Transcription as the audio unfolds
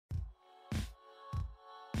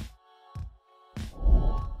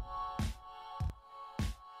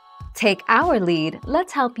Take our lead,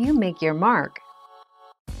 let's help you make your mark.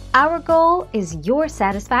 Our goal is your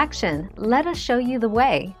satisfaction. Let us show you the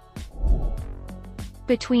way.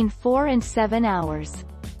 Between 4 and 7 hours.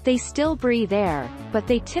 They still breathe air, but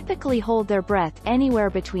they typically hold their breath anywhere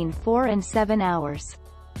between 4 and 7 hours.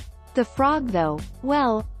 The frog though,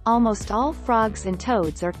 well, almost all frogs and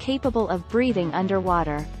toads are capable of breathing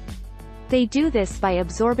underwater. They do this by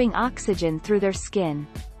absorbing oxygen through their skin.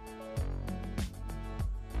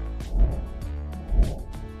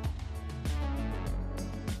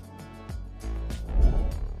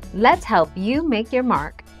 Let's help you make your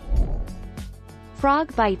mark.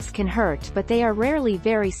 Frog bites can hurt, but they are rarely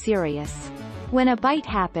very serious. When a bite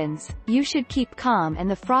happens, you should keep calm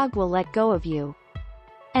and the frog will let go of you.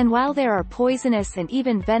 And while there are poisonous and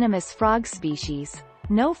even venomous frog species,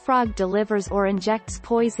 no frog delivers or injects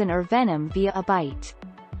poison or venom via a bite.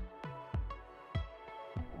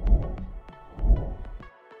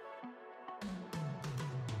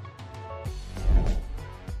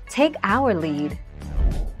 Take our lead.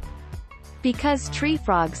 Because tree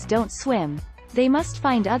frogs don't swim, they must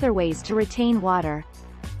find other ways to retain water.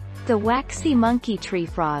 The waxy monkey tree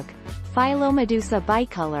frog, Philomedusa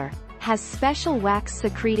bicolor, has special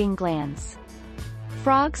wax-secreting glands.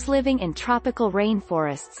 Frogs living in tropical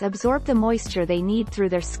rainforests absorb the moisture they need through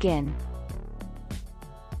their skin.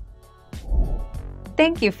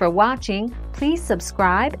 Thank you for watching. Please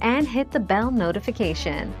subscribe and hit the bell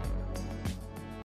notification.